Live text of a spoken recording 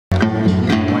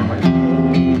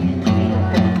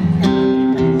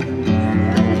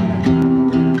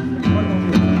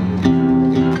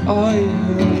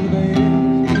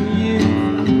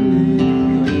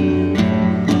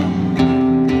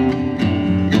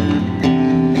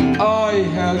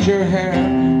Your hair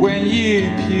when you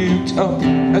puked up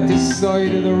at the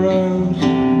side of the road.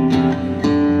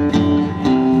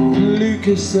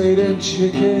 Lucas ate them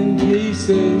chicken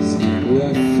pieces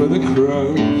left for the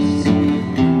crows.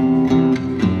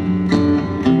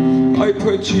 I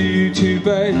put you to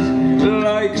bed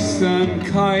like some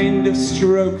kind of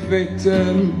stroke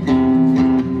victim.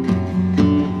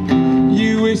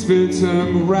 You whispered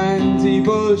some randy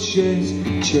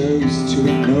bullshit, chose to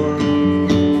ignore.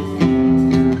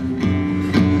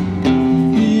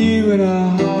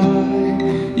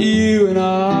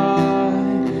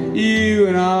 You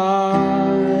and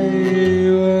I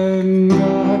were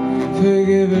not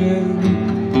forgiven.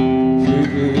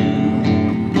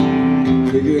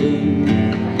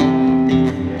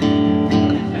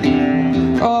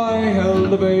 I held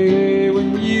the baby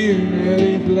when you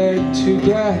nearly bled to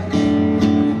death.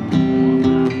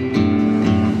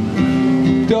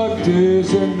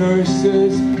 Doctors and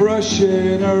nurses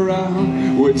rushing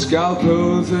around with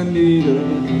scalpels and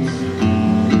needles.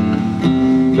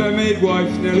 The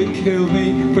midwife nearly killed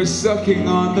me for sucking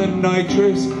on the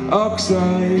nitrous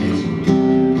oxide.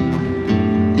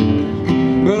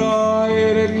 But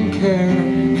I didn't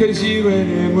care, 'cause you and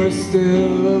him were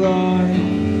still alive.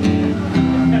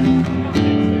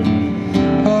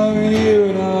 Oh, you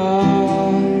and I,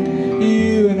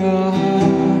 you and I,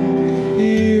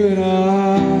 you and I,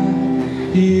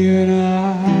 you and I,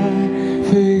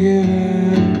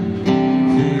 forgiven,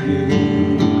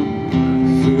 forgiven,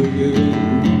 forgiven,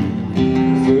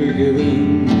 forgiven.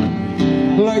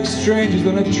 Like strangers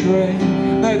on a train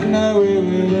that know we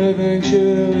will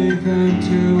eventually come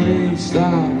to a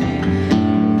stop.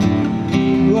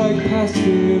 Like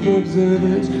passive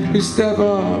observers who step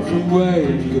off and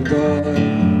wave goodbye.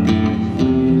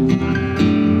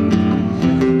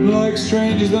 Like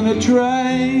strangers on a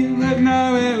train that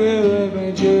know it will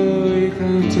eventually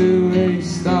come to a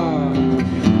stop.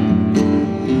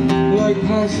 Like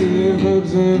passive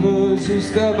observers who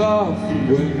step off and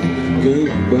wave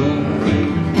goodbye.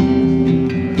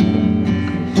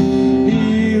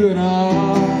 You and I,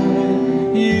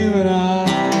 you and I,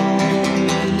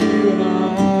 you and I,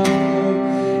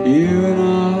 you and I,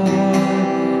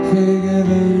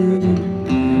 forgiven,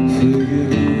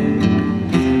 forgiven,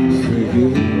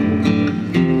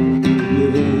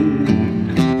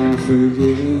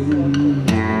 forgiven.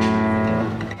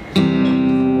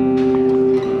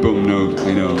 Boom, no,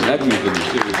 Kino. That music is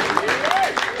serious.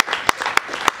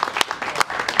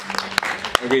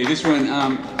 Okay, this one,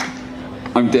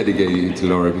 I'm dedicating it to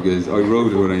Laura because I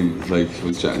wrote it when I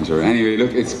was chatting to her. Anyway,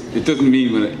 look, it doesn't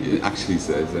mean what it actually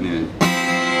says. Anyway.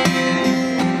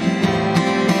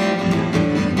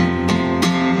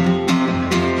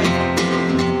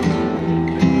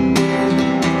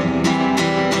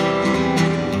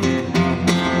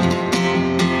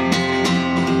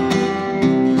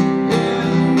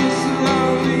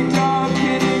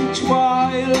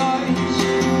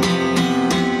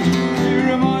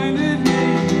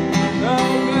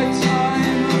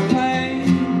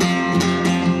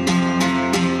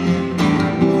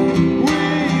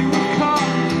 We were caught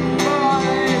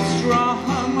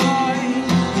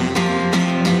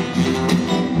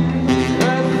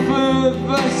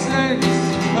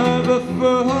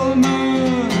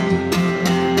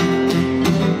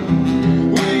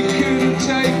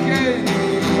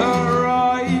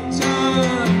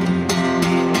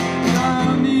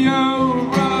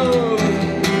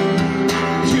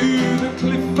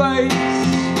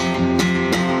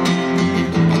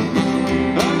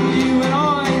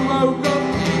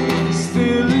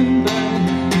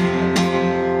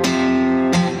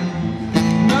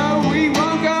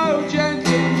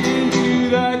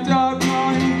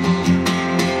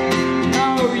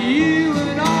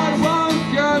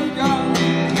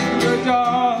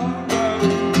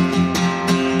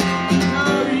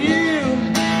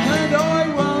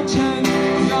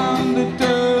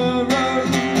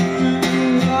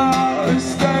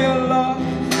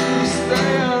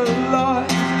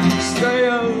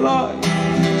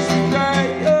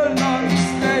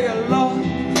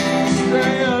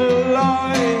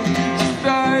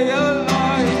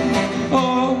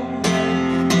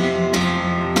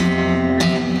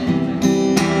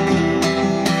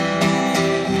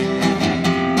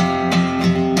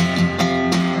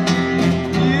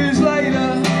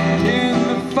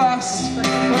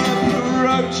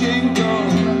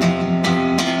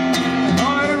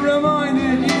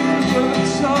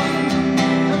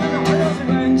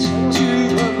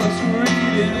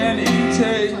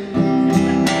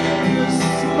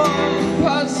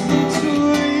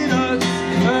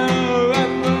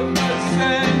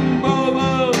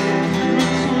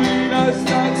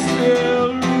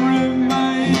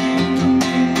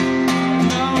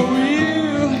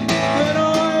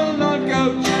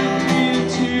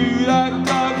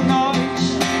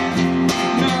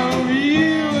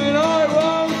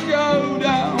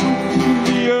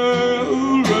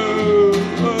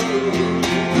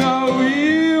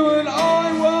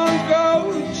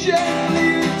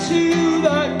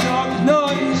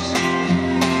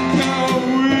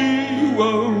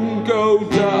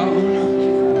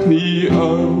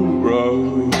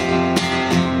row.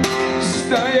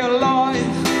 Stay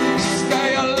alive,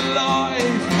 stay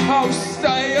alive, oh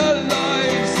stay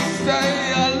alive,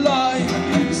 stay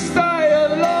alive, stay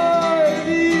alive,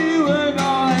 you and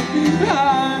I,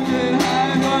 hand in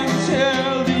hand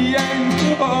until the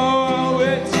end. Oh,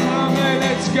 it's coming,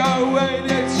 it's going,